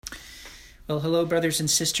Well, hello, brothers and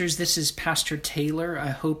sisters. This is Pastor Taylor. I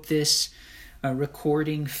hope this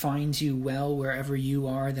recording finds you well wherever you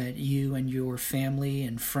are, that you and your family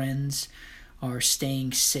and friends are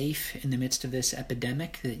staying safe in the midst of this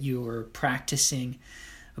epidemic, that you are practicing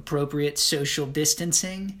appropriate social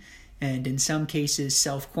distancing and in some cases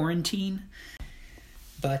self-quarantine.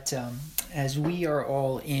 But as we are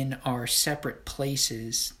all in our separate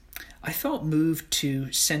places, I felt moved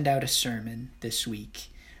to send out a sermon this week.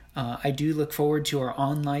 I do look forward to our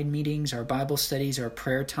online meetings, our Bible studies, our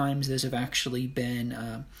prayer times. Those have actually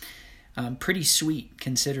been pretty sweet,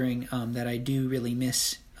 considering that I do really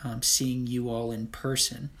miss seeing you all in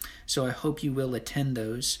person. So I hope you will attend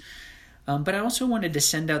those. But I also wanted to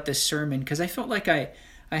send out this sermon because I felt like I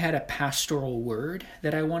had a pastoral word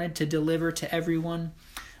that I wanted to deliver to everyone.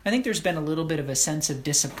 I think there's been a little bit of a sense of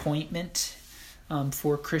disappointment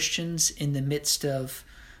for Christians in the midst of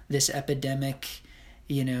this epidemic.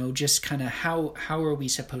 You know, just kind of how are we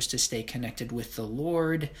supposed to stay connected with the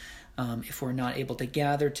Lord if we're not able to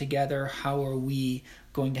gather together? How are we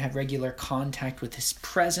going to have regular contact with His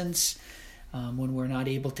presence when we're not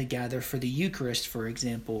able to gather for the Eucharist, for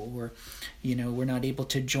example, or, you know, we're not able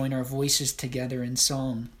to join our voices together in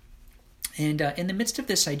psalm? And in the midst of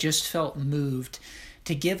this, I just felt moved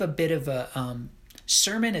to give a bit of a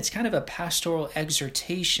sermon. It's kind of a pastoral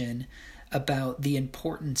exhortation about the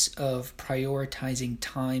importance of prioritizing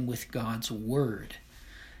time with God's Word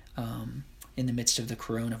in the midst of the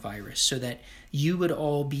coronavirus, so that you would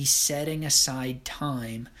all be setting aside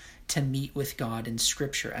time to meet with God in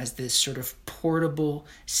Scripture as this sort of portable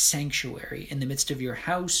sanctuary in the midst of your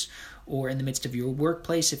house or in the midst of your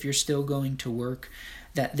workplace if you're still going to work,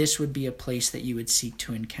 that this would be a place that you would seek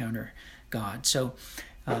to encounter God. So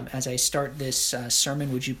as I start this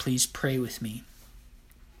sermon, would you please pray with me?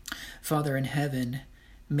 Father in heaven,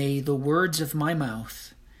 may the words of my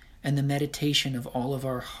mouth and the meditation of all of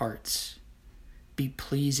our hearts be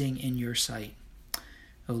pleasing in your sight,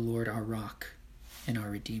 O Lord, our rock and our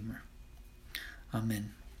Redeemer.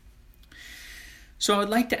 Amen. So I would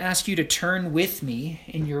like to ask you to turn with me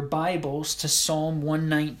in your Bibles to Psalm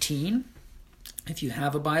 119. If you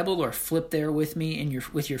have a Bible, or flip there with me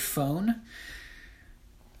with your phone.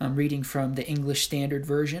 I'm reading from the English Standard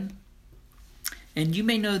Version. And you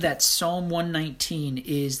may know that Psalm 119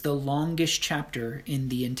 is the longest chapter in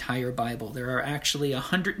the entire Bible. There are actually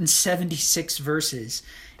 176 verses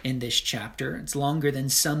in this chapter. It's longer than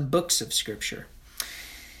some books of Scripture.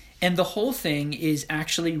 And the whole thing is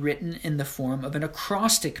actually written in the form of an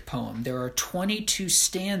acrostic poem. There are 22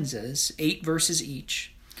 stanzas, 8 verses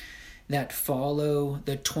each, that follow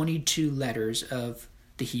the 22 letters of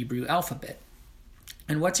the Hebrew alphabet.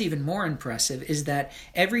 And what's even more impressive is that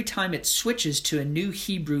every time it switches to a new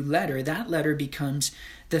Hebrew letter, that letter becomes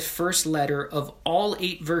the first letter of all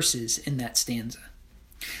 8 verses in that stanza.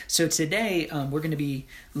 So today we're going to be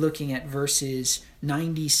looking at verses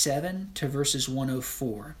 97 to verses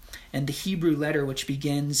 104. And the Hebrew letter which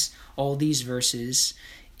begins all these verses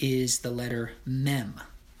is the letter Mem.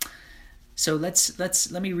 So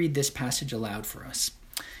let me read this passage aloud for us.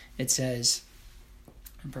 It says,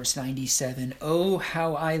 in verse 97, "Oh,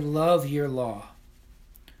 how I love your law.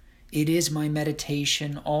 It is my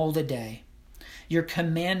meditation all the day. Your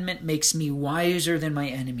commandment makes me wiser than my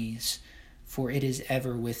enemies, for it is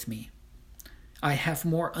ever with me. I have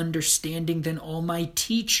more understanding than all my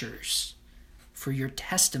teachers, for your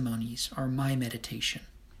testimonies are my meditation.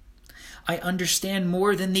 I understand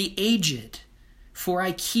more than the aged, for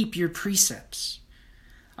I keep your precepts.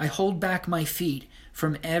 I hold back my feet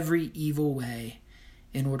from every evil way,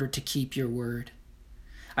 in order to keep your word.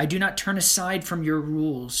 I do not turn aside from your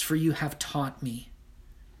rules, for you have taught me.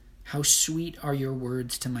 How sweet are your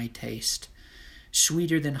words to my taste,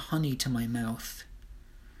 sweeter than honey to my mouth.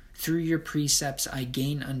 Through your precepts I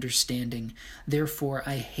gain understanding, therefore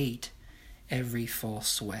I hate every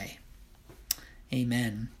false way."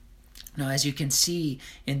 Amen. Now, as you can see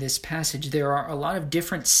in this passage, there are a lot of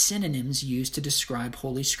different synonyms used to describe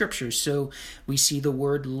Holy Scriptures. So we see the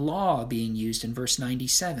word law being used in verse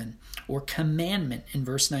 97, or commandment in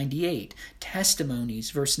verse 98,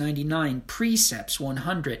 testimonies, verse 99, precepts,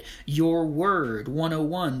 100, your word,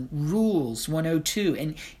 101, rules, 102.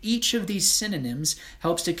 And each of these synonyms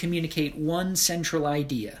helps to communicate one central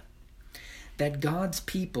idea, that God's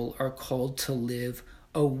people are called to live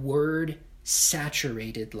a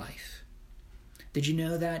word-saturated life. Did you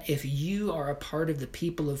know that? If you are a part of the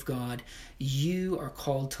people of God, you are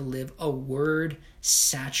called to live a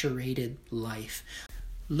word-saturated life.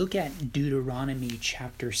 Look at Deuteronomy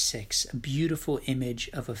chapter 6, a beautiful image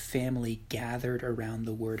of a family gathered around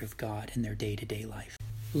the Word of God in their day-to-day life.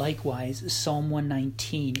 Likewise, Psalm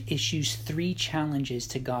 119 issues 3 challenges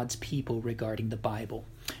to God's people regarding the Bible.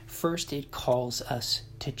 First, it calls us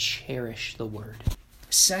to cherish the Word.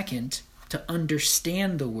 Second, to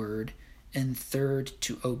understand the Word. And third,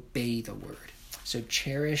 to obey the Word. So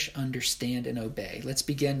cherish, understand, and obey. Let's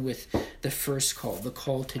begin with the first call, the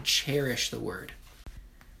call to cherish the Word.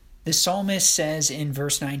 The psalmist says in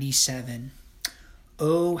verse 97,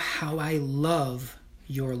 "Oh, how I love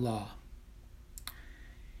your law."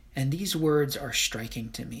 And these words are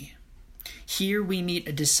striking to me. Here we meet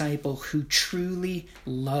a disciple who truly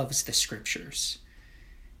loves the Scriptures.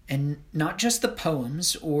 And not just the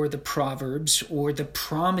poems or the proverbs or the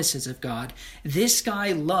promises of God. This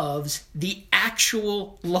guy loves the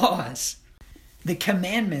actual laws. The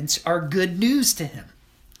commandments are good news to him.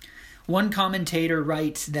 One commentator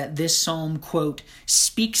writes that this psalm, quote,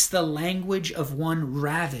 speaks the language of one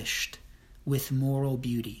ravished with moral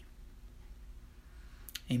beauty.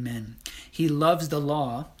 Amen. He loves the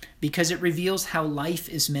law because it reveals how life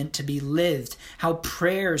is meant to be lived, how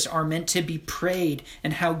prayers are meant to be prayed,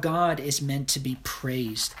 and how God is meant to be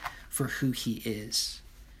praised for who he is.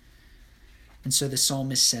 And so the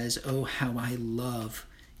psalmist says, "Oh, how I love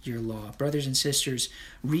your law." Brothers and sisters,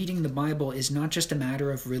 reading the Bible is not just a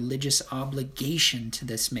matter of religious obligation to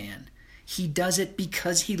this man. He does it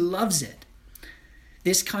because he loves it.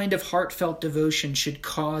 This kind of heartfelt devotion should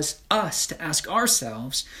cause us to ask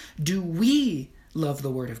ourselves, do we love the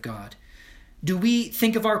Word of God? Do we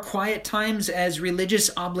think of our quiet times as religious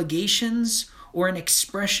obligations or an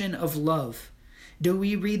expression of love? Do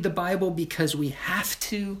we read the Bible because we have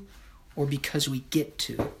to or because we get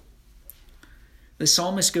to? The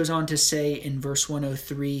psalmist goes on to say in verse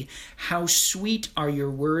 103, "How sweet are your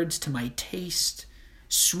words to my taste,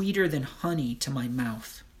 sweeter than honey to my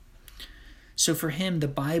mouth." So for him, the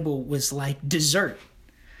Bible was like dessert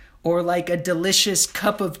or like a delicious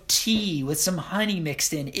cup of tea with some honey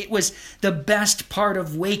mixed in. It was the best part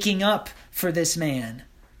of waking up for this man.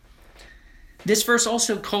 This verse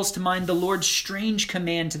also calls to mind the Lord's strange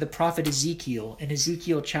command to the prophet Ezekiel. In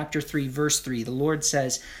Ezekiel chapter 3, verse 3, the Lord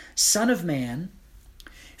says, "Son of man,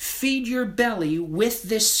 feed your belly with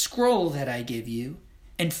this scroll that I give you,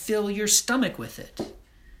 and fill your stomach with it."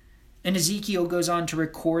 And Ezekiel goes on to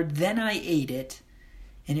record, "Then I ate it,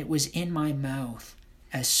 and it was in my mouth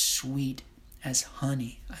as sweet as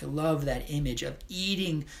honey." I love that image of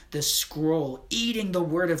eating the scroll, eating the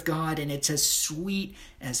Word of God, and it's as sweet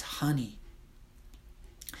as honey.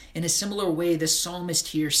 In a similar way, the psalmist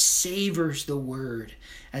here savors the Word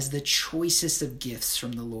as the choicest of gifts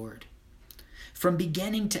from the Lord. From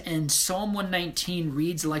beginning to end, Psalm 119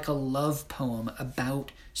 reads like a love poem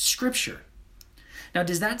about Scripture. Now,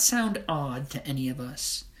 does that sound odd to any of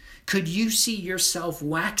us? Could you see yourself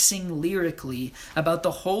waxing lyrically about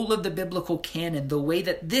the whole of the biblical canon the way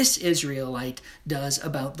that this Israelite does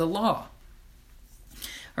about the law?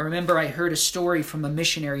 I remember I heard a story from a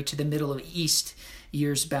missionary to the Middle East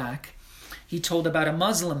years back. He told about a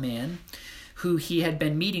Muslim man who he had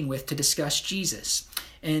been meeting with to discuss Jesus.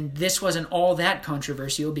 And this wasn't all that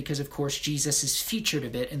controversial because, of course, Jesus is featured a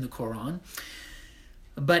bit in the Quran.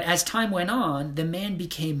 But as time went on, the man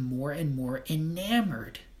became more and more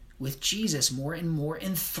enamored with Jesus, more and more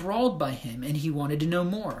enthralled by him, and he wanted to know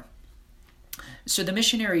more. So the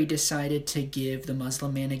missionary decided to give the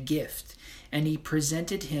Muslim man a gift, and he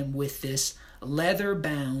presented him with this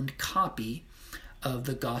leather-bound copy of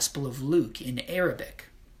the Gospel of Luke in Arabic.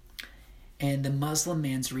 And the Muslim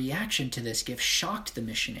man's reaction to this gift shocked the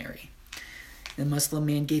missionary. The Muslim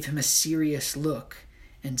man gave him a serious look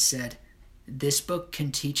and said, "This book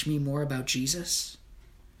can teach me more about Jesus?"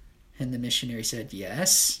 And the missionary said,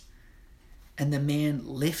 "Yes." And the man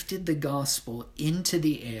lifted the gospel into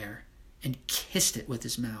the air and kissed it with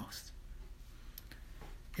his mouth.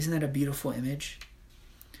 Isn't that a beautiful image?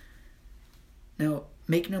 Now,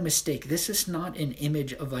 make no mistake, this is not an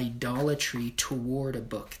image of idolatry toward a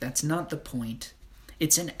book. That's not the point.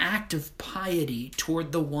 It's an act of piety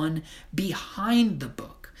toward the one behind the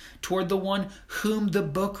book, toward the one whom the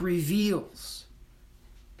book reveals.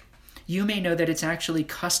 You may know that it's actually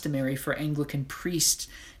customary for Anglican priests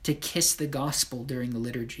to kiss the gospel during the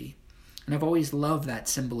liturgy. And I've always loved that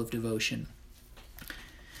symbol of devotion.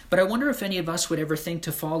 But I wonder if any of us would ever think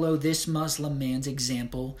to follow this Muslim man's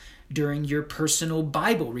example during your personal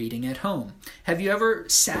Bible reading at home. Have you ever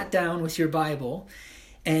sat down with your Bible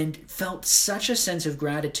and felt such a sense of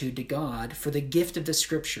gratitude to God for the gift of the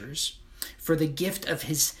Scriptures, for the gift of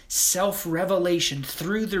his self-revelation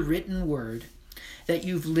through the written word, that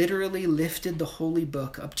you've literally lifted the holy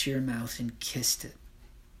book up to your mouth and kissed it?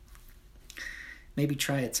 Maybe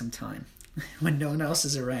try it sometime when no one else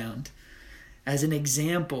is around. as an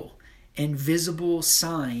example and visible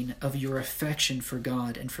sign of your affection for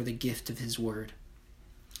God and for the gift of his word.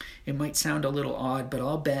 It might sound a little odd, but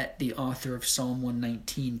I'll bet the author of Psalm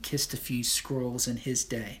 119 kissed a few scrolls in his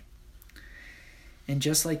day. And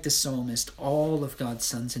just like the psalmist, all of God's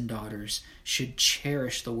sons and daughters should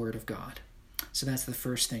cherish the word of God. So that's the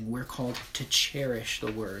first thing. We're called to cherish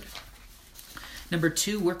the word. Number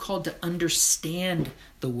 2, we're called to understand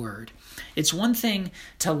the word. It's one thing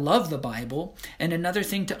to love the Bible and another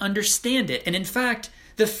thing to understand it. And in fact,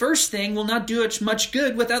 the first thing will not do it much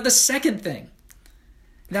good without the second thing.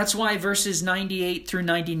 That's why verses 98 through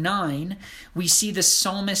 99, we see the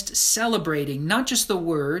psalmist celebrating not just the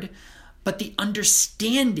word, but the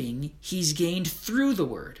understanding he's gained through the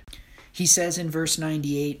word. He says in verse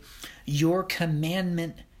 98, "Your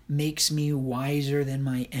commandment makes me wiser than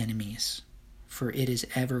my enemies, for it is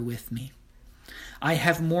ever with me. I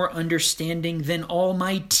have more understanding than all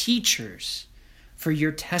my teachers, for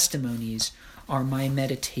your testimonies are my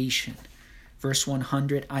meditation." Verse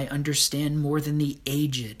 100, "I understand more than the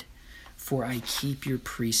aged, for I keep your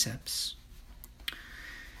precepts."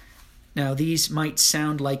 Now, these might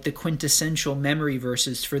sound like the quintessential memory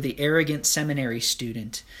verses for the arrogant seminary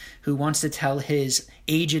student who wants to tell his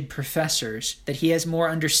aged professors that he has more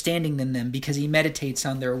understanding than them because he meditates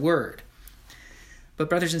on their word. But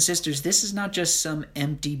brothers and sisters, this is not just some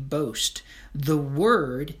empty boast. The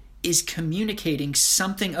word is communicating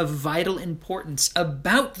something of vital importance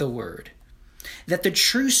about the word. That the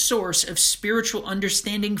true source of spiritual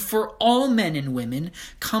understanding for all men and women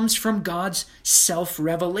comes from God's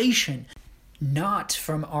self-revelation, not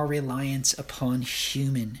from our reliance upon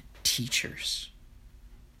human teachers.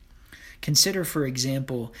 Consider, for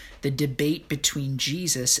example, the debate between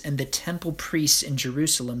Jesus and the temple priests in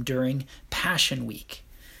Jerusalem during Passion Week.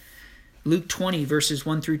 Luke 20, verses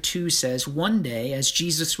 1 through 2 says, "One day, as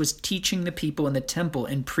Jesus was teaching the people in the temple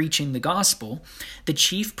and preaching the gospel, the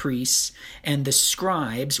chief priests and the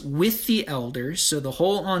scribes with the elders," so the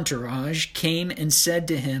whole entourage, "came and said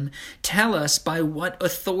to him, 'Tell us, by what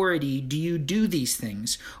authority do you do these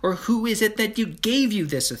things? Or who is it that gave you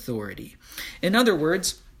this authority?'" In other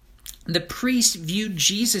words, the priests viewed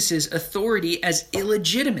Jesus' authority as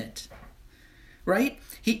illegitimate, right?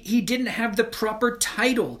 He didn't have the proper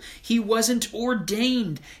title. He wasn't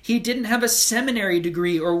ordained. He didn't have a seminary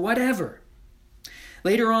degree or whatever.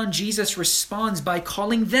 Later on, Jesus responds by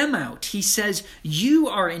calling them out. He says, "You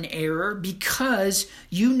are in error because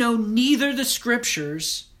you know neither the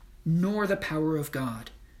scriptures nor the power of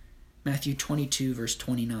God." Matthew 22, verse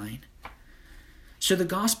 29. So the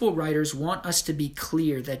gospel writers want us to be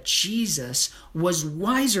clear that Jesus was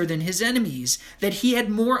wiser than his enemies, that he had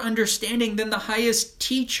more understanding than the highest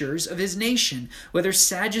teachers of his nation, whether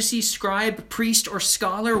Sadducee, scribe, priest, or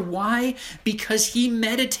scholar. Why? Because he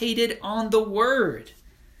meditated on the word.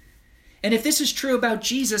 And if this is true about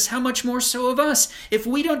Jesus, how much more so of us? If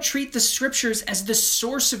we don't treat the scriptures as the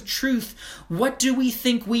source of truth, what do we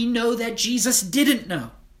think we know that Jesus didn't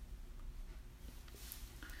know?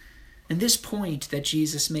 And this point that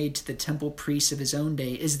Jesus made to the temple priests of his own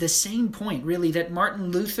day is the same point, really, that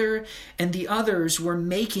Martin Luther and the others were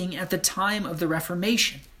making at the time of the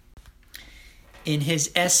Reformation. In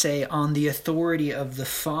his essay on the authority of the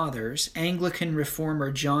Fathers, Anglican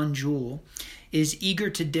reformer John Jewell is eager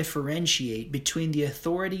to differentiate between the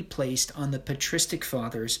authority placed on the patristic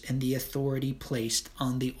fathers and the authority placed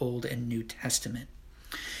on the Old and New Testament.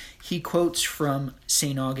 He quotes from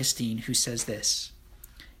St. Augustine, who says this,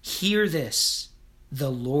 "Hear this, the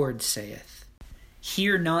Lord saith.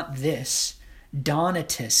 Hear not this,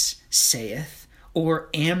 Donatus saith, or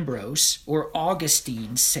Ambrose, or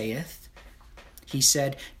Augustine saith." He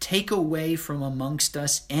said, "Take away from amongst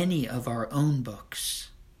us any of our own books.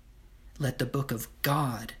 Let the book of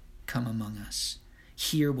God come among us.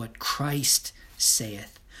 Hear what Christ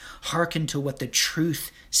saith. Hearken to what the truth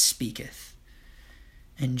speaketh."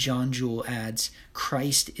 And John Jewell adds,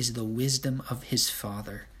 "Christ is the wisdom of his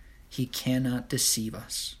Father. He cannot deceive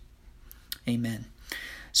us." Amen.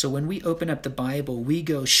 So when we open up the Bible, we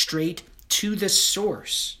go straight to the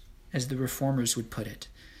source, as the reformers would put it.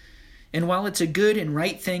 And while it's a good and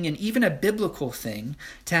right thing, and even a biblical thing,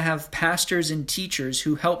 to have pastors and teachers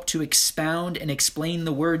who help to expound and explain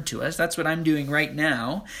the word to us, that's what I'm doing right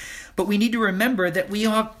now, but we need to remember that we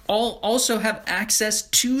also have access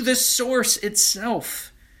to the source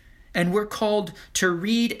itself. And we're called to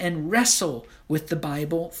read and wrestle with the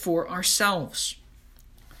Bible for ourselves.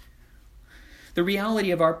 The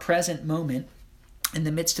reality of our present moment, in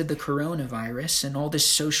the midst of the coronavirus and all this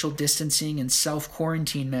social distancing and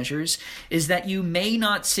self-quarantine measures, is that you may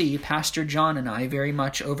not see Pastor John and I very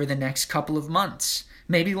much over the next couple of months,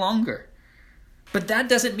 maybe longer, But that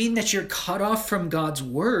doesn't mean that you're cut off from God's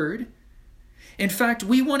word. In fact,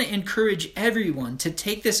 we want to encourage everyone to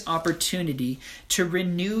take this opportunity to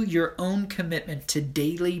renew your own commitment to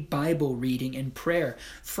daily Bible reading and prayer.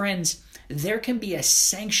 Friends, there can be a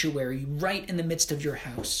sanctuary right in the midst of your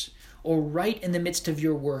house or right in the midst of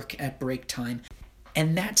your work at break time.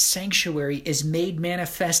 And that sanctuary is made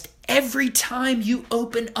manifest every time you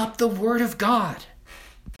open up the Word of God.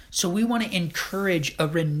 So we want to encourage a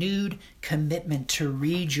renewed commitment to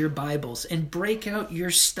read your Bibles and break out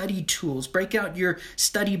your study tools, break out your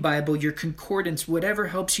study Bible, your concordance, whatever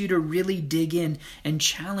helps you to really dig in and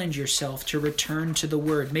challenge yourself to return to the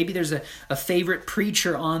Word. Maybe there's a favorite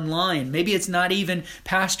preacher online. Maybe it's not even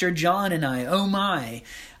Pastor John and I. Oh my.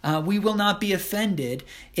 We will not be offended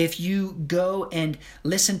if you go and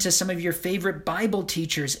listen to some of your favorite Bible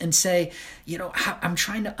teachers and say, I'm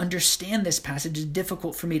trying to understand this passage. It's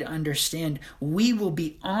difficult for me to understand. We will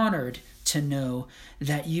be honored to know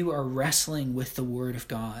that you are wrestling with the Word of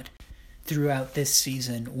God throughout this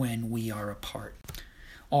season when we are apart.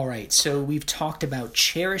 All right, so we've talked about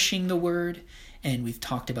cherishing the Word, and we've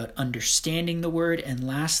talked about understanding the Word, and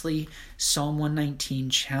lastly, Psalm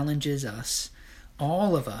 119 challenges us,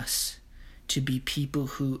 all of us, to be people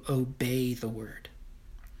who obey the Word.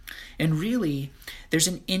 And really, there's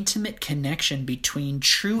an intimate connection between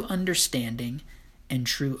true understanding and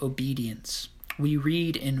true obedience. We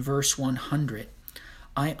read in verse 100,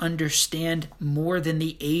 I understand more than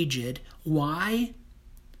the aged. Why?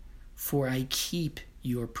 For I keep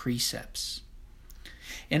your precepts.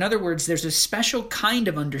 In other words, there's a special kind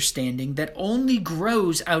of understanding that only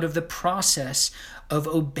grows out of the process of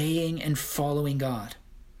obeying and following God.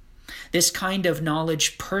 This kind of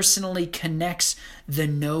knowledge personally connects the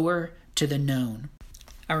knower to the known.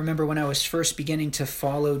 I remember when I was first beginning to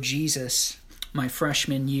follow Jesus, my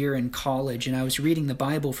freshman year in college, and I was reading the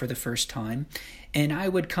Bible for the first time, and I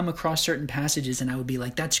would come across certain passages and I would be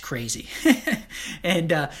like, that's crazy.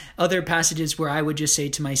 And other passages where I would just say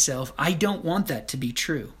to myself, I don't want that to be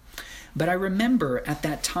true. But I remember at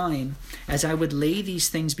that time, as I would lay these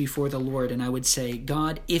things before the Lord and I would say,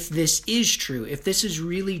 God, if this is true, if this is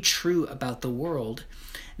really true about the world,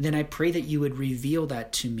 then I pray that you would reveal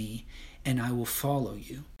that to me and I will follow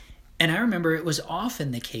you. And I remember it was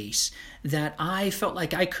often the case that I felt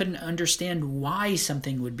like I couldn't understand why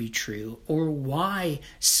something would be true or why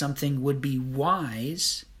something would be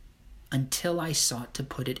wise until I sought to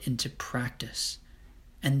put it into practice.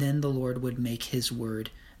 And then the Lord would make his word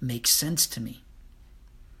make sense to me.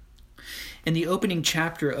 In the opening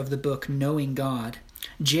chapter of the book, Knowing God,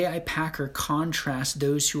 J.I. Packer contrasts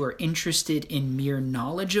those who are interested in mere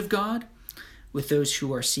knowledge of God with those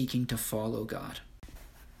who are seeking to follow God.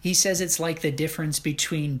 He says it's like the difference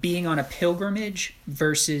between being on a pilgrimage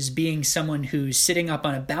versus being someone who's sitting up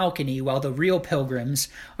on a balcony while the real pilgrims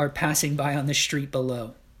are passing by on the street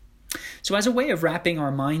below. So as a way of wrapping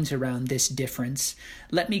our minds around this difference,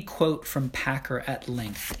 let me quote from Packer at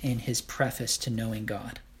length in his preface to Knowing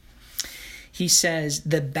God. He says,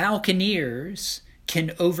 the balconeers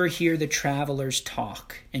can overhear the travelers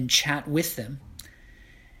talk and chat with them.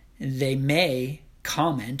 They may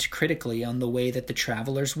comment critically on the way that the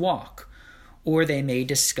travelers walk, or they may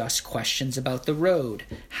discuss questions about the road,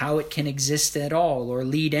 how it can exist at all or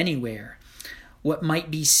lead anywhere, what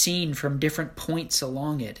might be seen from different points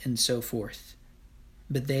along it, and so forth.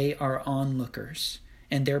 But they are onlookers,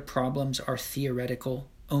 and their problems are theoretical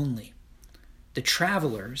only. The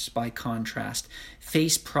travelers, by contrast,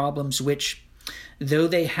 face problems which, though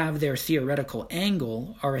they have their theoretical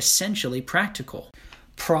angle, are essentially practical.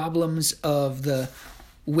 Problems of the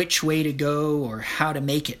which way to go or how to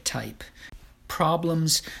make it type.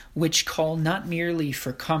 Problems which call not merely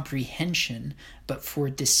for comprehension, but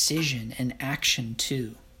for decision and action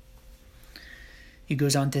too. He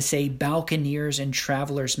goes on to say, balconeers and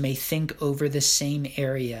travelers may think over the same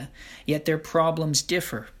area, yet their problems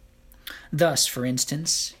differ. Thus, for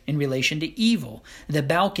instance, in relation to evil, the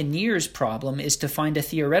balconeer's problem is to find a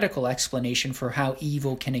theoretical explanation for how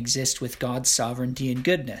evil can exist with God's sovereignty and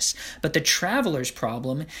goodness. But the traveler's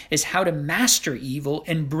problem is how to master evil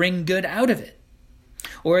and bring good out of it.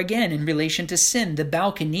 Or again, in relation to sin, the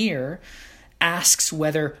balconeer asks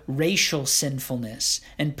whether racial sinfulness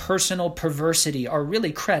and personal perversity are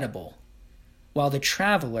really credible, while the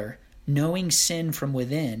traveler, knowing sin from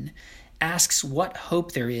within, asks what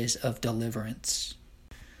hope there is of deliverance.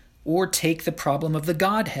 Or take the problem of the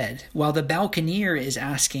Godhead, while the balconeer is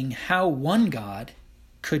asking how one God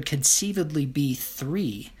could conceivably be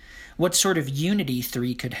three, what sort of unity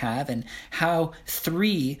three could have, and how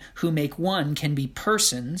three who make one can be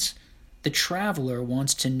persons. The traveler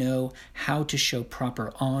wants to know how to show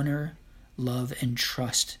proper honor, love, and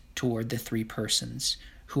trust toward the three persons,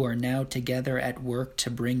 who are now together at work to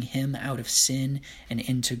bring him out of sin and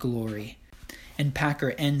into glory. And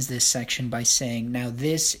Packer ends this section by saying, now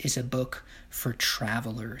this is a book for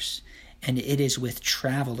travelers, and it is with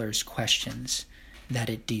travelers' questions that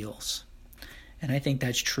it deals. And I think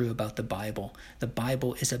that's true about the Bible. The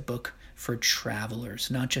Bible is a book for travelers,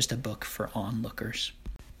 not just a book for onlookers.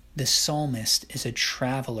 The psalmist is a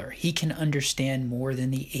traveler. He can understand more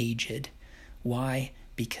than the aged. Why?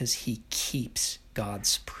 Because he keeps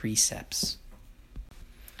God's precepts.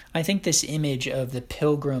 I think this image of the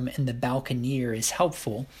pilgrim and the balconeer is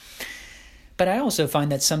helpful, but I also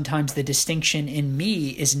find that sometimes the distinction in me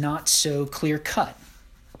is not so clear-cut.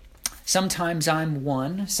 Sometimes I'm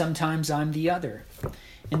one, sometimes I'm the other.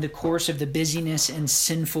 In the course of the busyness and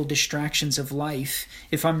sinful distractions of life,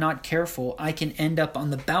 if I'm not careful, I can end up on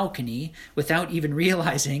the balcony without even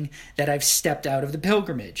realizing that I've stepped out of the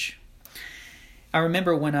pilgrimage. I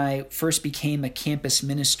remember when I first became a campus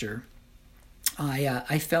minister,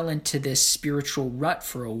 I fell into this spiritual rut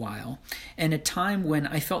for a while, and a time when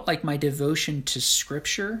I felt like my devotion to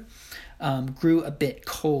Scripture grew a bit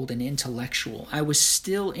cold and intellectual. I was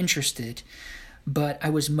still interested, but I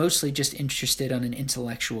was mostly just interested on an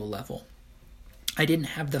intellectual level. I didn't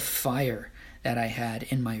have the fire that I had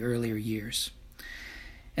in my earlier years.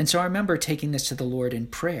 And so I remember taking this to the Lord in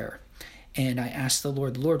prayer, and I asked the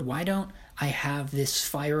Lord, Lord, why don't I have this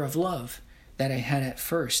fire of love that I had at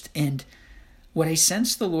first? And what I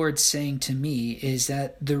sensed the Lord saying to me is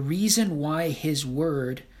that the reason why his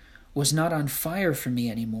word was not on fire for me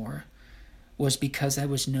anymore was because I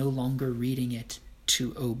was no longer reading it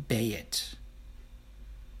to obey it.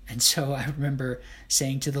 And so I remember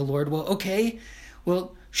saying to the Lord,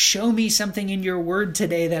 well, show me something in your word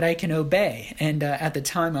today that I can obey. And at the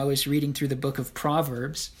time I was reading through the book of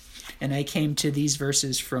Proverbs, and I came to these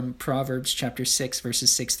verses from Proverbs chapter 6, verses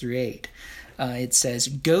 6 through 8. It says,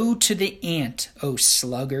 "Go to the ant, O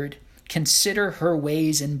sluggard, consider her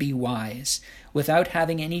ways and be wise. Without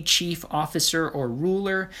having any chief officer or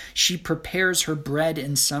ruler, she prepares her bread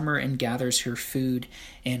in summer and gathers her food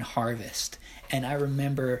in harvest." And I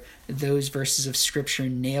remember those verses of Scripture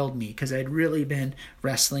nailed me because I'd really been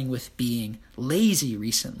wrestling with being lazy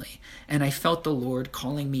recently. And I felt the Lord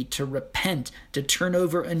calling me to repent, to turn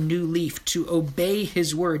over a new leaf, to obey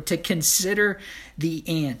his word, to consider the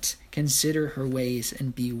ant, consider her ways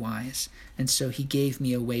and be wise. And so he gave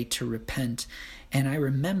me a way to repent. And I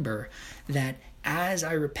remember that as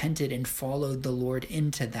I repented and followed the Lord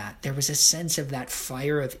into that, there was a sense of that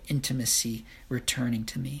fire of intimacy returning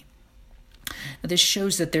to me. Now, this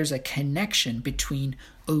shows that there's a connection between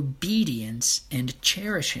obedience and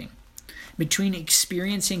cherishing, between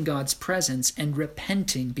experiencing God's presence and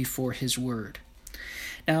repenting before his word.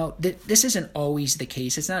 Now, this isn't always the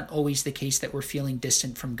case. It's not always the case that we're feeling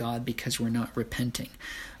distant from God because we're not repenting.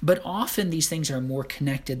 But often these things are more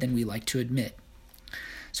connected than we like to admit.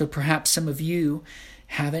 So perhaps some of you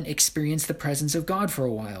haven't experienced the presence of God for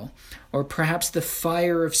a while, or perhaps the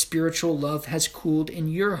fire of spiritual love has cooled in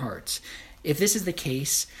your hearts. If this is the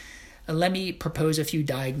case, let me propose a few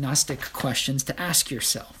diagnostic questions to ask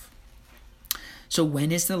yourself. So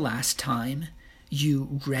when is the last time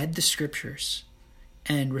you read the Scriptures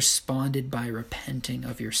and responded by repenting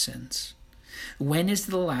of your sins? When is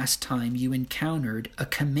the last time you encountered a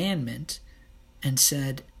commandment and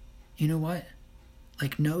said, you know what?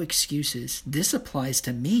 Like, no excuses. This applies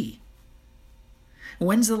to me.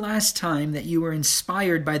 When's the last time that you were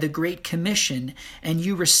inspired by the Great Commission and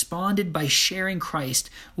you responded by sharing Christ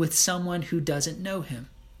with someone who doesn't know him?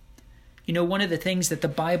 You know, one of the things that the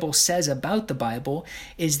Bible says about the Bible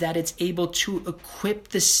is that it's able to equip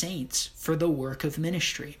the saints for the work of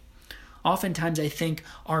ministry. Oftentimes I think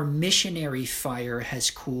our missionary fire has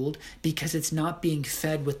cooled because it's not being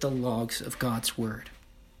fed with the logs of God's word.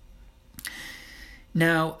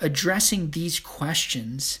 Now, addressing these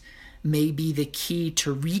questions may be the key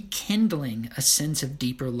to rekindling a sense of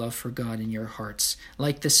deeper love for God in your hearts.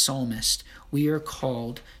 Like the psalmist, we are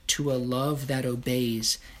called to a love that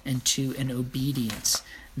obeys and to an obedience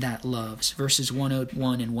that loves. Verses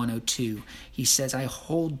 101 and 102, he says, "I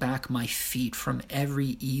hold back my feet from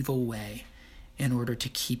every evil way in order to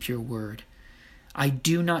keep your word. I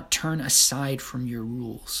do not turn aside from your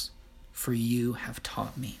rules, for you have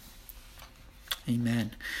taught me."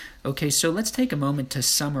 Amen. Okay, so let's take a moment to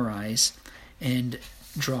summarize and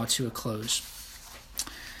draw to a close.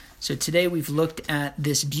 So today we've looked at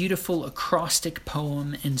this beautiful acrostic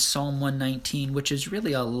poem in Psalm 119, which is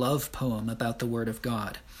really a love poem about the Word of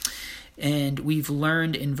God. And we've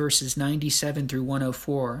learned in verses 97 through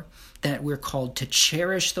 104 that we're called to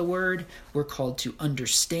cherish the word, we're called to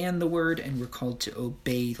understand the word, and we're called to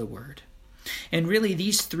obey the word. And really,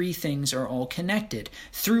 these three things are all connected.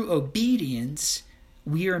 Through obedience,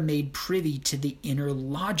 we are made privy to the inner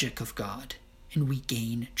logic of God, and we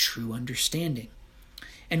gain true understanding.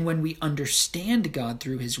 And when we understand God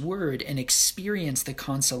through his word and experience the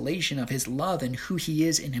consolation of his love and who he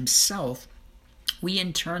is in himself, we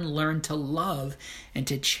in turn learn to love and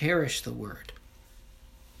to cherish the word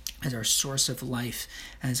as our source of life,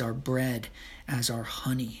 as our bread, as our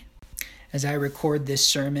honey. As I record this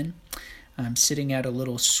sermon, I'm sitting at a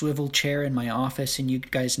little swivel chair in my office, and you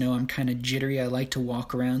guys know I'm kind of jittery. I like to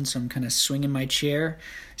walk around, so I'm kind of swinging my chair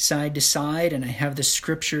side to side, and I have the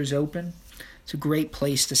scriptures open. It's a great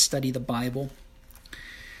place to study the Bible.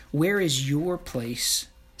 Where is your place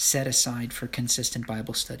set aside for consistent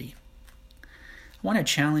Bible study? I want to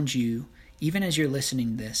challenge you, even as you're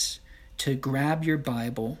listening to this, to grab your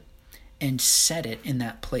Bible and set it in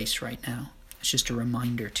that place right now. It's just a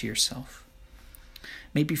reminder to yourself.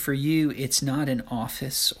 Maybe for you, it's not an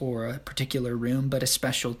office or a particular room, but a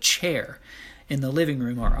special chair in the living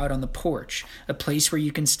room or out on the porch, a place where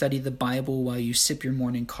you can study the Bible while you sip your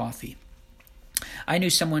morning coffee. I knew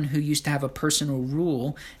someone who used to have a personal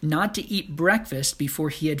rule not to eat breakfast before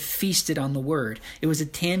he had feasted on the word. It was a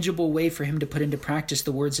tangible way for him to put into practice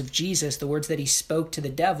the words of Jesus, the words that he spoke to the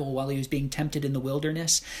devil while he was being tempted in the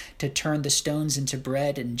wilderness to turn the stones into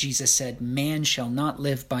bread. And Jesus said, "Man shall not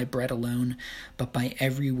live by bread alone, but by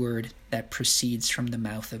every word that proceeds from the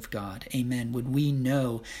mouth of God." Amen. Would we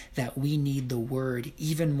know that we need the word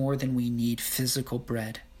even more than we need physical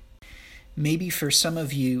bread? Maybe for some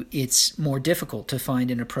of you, it's more difficult to find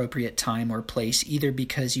an appropriate time or place, either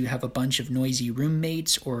because you have a bunch of noisy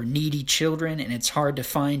roommates or needy children, and it's hard to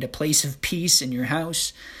find a place of peace in your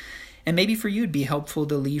house. And maybe for you, it'd be helpful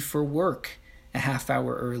to leave for work a half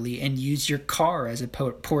hour early and use your car as a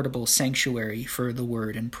portable sanctuary for the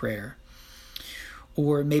word and prayer.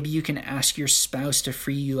 Or maybe you can ask your spouse to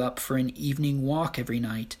free you up for an evening walk every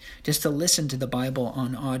night, just to listen to the Bible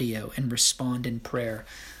on audio and respond in prayer.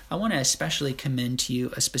 I want to especially commend to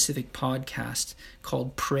you a specific podcast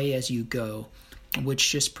called Pray As You Go,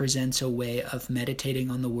 which just presents a way of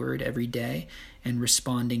meditating on the word every day and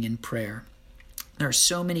responding in prayer. There are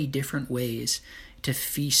so many different ways to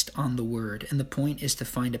feast on the word, and the point is to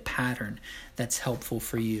find a pattern that's helpful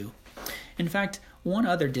for you. In fact, one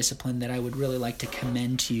other discipline that I would really like to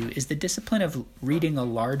commend to you is the discipline of reading a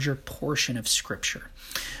larger portion of Scripture.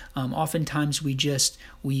 Oftentimes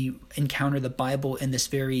we encounter the Bible in this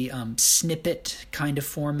very snippet kind of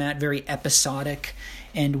format, very episodic,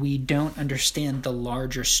 and we don't understand the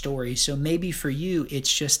larger story. So maybe for you,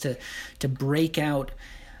 it's just to break out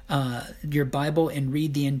your Bible and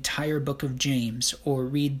read the entire book of James or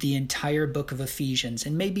read the entire book of Ephesians.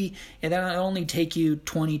 And maybe that'll only take you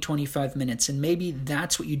 20-25 minutes. And maybe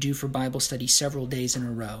that's what you do for Bible study several days in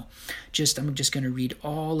a row. I'm just going to read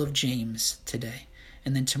all of James today.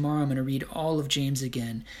 And then tomorrow I'm going to read all of James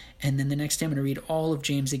again. And then the next day I'm going to read all of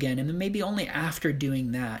James again. And then maybe only after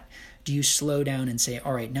doing that do you slow down and say,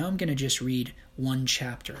 all right, now I'm going to just read one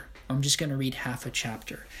chapter. I'm just going to read half a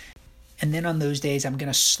chapter. And then on those days, I'm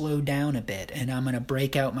going to slow down a bit and I'm going to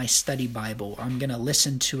break out my study Bible. Or I'm going to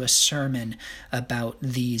listen to a sermon about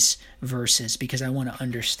these verses because I want to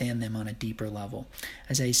understand them on a deeper level.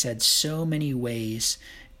 As I said, so many ways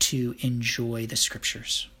to enjoy the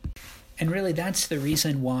Scriptures. And really, that's the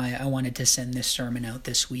reason why I wanted to send this sermon out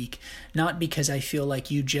this week. Not because I feel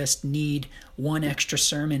like you just need one extra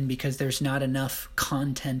sermon because there's not enough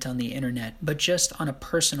content on the internet, but just on a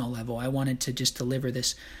personal level, I wanted to just deliver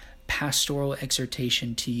this pastoral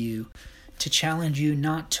exhortation to you, to challenge you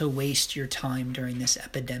not to waste your time during this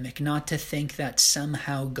epidemic, not to think that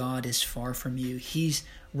somehow God is far from you. He's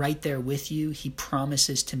right there with you. He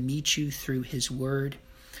promises to meet you through His Word.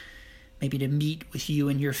 Maybe to meet with you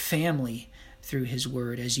and your family through His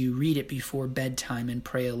Word as you read it before bedtime and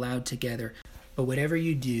pray aloud together. But whatever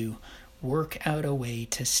you do, work out a way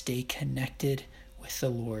to stay connected with the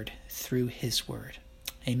Lord through His Word.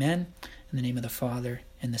 Amen. In the name of the Father,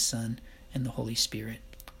 and the Son, and the Holy Spirit.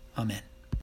 Amen.